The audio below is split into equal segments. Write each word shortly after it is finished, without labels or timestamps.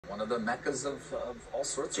one of the meccas of all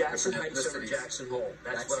sorts Jackson of Heights over ethnicities. Jackson Hole.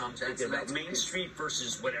 That's what I'm thinking about. Heights, Main Street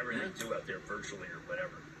versus whatever they do out there virtually or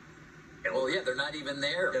whatever. Well, yeah, they're not even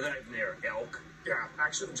there. They're not even there. Elk. Yeah,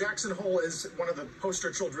 actually, Jackson Hole is one of the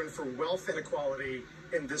poster children for wealth inequality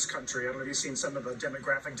in this country. I don't know if you've seen some of the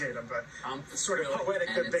demographic data, but it's sort of poetic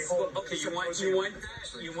that they hold. Okay, you want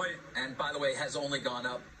that? And by the way, has only gone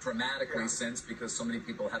up dramatically since, because so many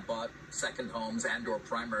people have bought second homes and/or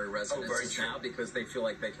primary residences now because they feel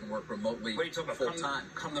like they can work remotely full time.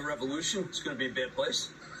 Come the revolution, it's going to be a bad place.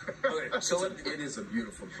 Okay, so it is a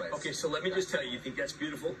beautiful place. Okay, so let me just tell you, you think that's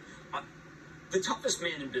beautiful? The toughest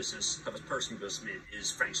man in business, toughest person in business is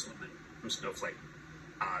Frank Slipman from Snowflake,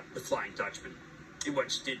 the Flying Dutchman. He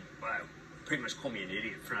once did pretty much call me an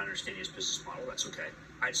idiot for not understanding his business model. That's okay.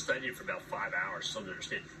 I studied it for about 5 hours still to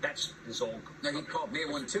understand. That's his old. No, he called me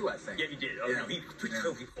one too, I think. Yeah, he did. Oh, no, he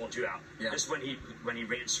called you out. Yeah. This is when he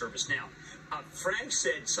ran ServiceNow. Frank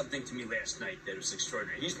said something to me last night that was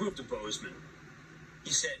extraordinary. He's moved to Bozeman.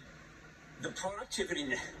 He said, the productivity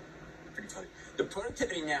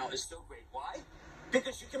now is so great. Why?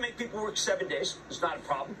 Because you can make people work 7 days. It's not a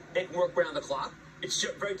problem. They can work around the clock. It's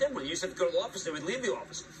just very different. You used to have to go to the office. They would leave the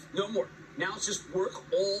office. No more. Now it's just work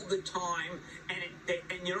all the time, and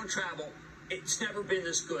you don't travel. It's never been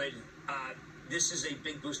this good. This is a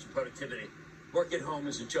big boost of productivity. Work at home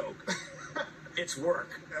is a joke. It's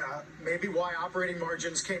work. Maybe why operating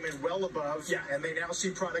margins came in well above, and they now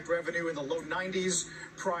see product revenue in the low 90s,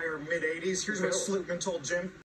 prior mid 80s. Here's what Slipman told Jim.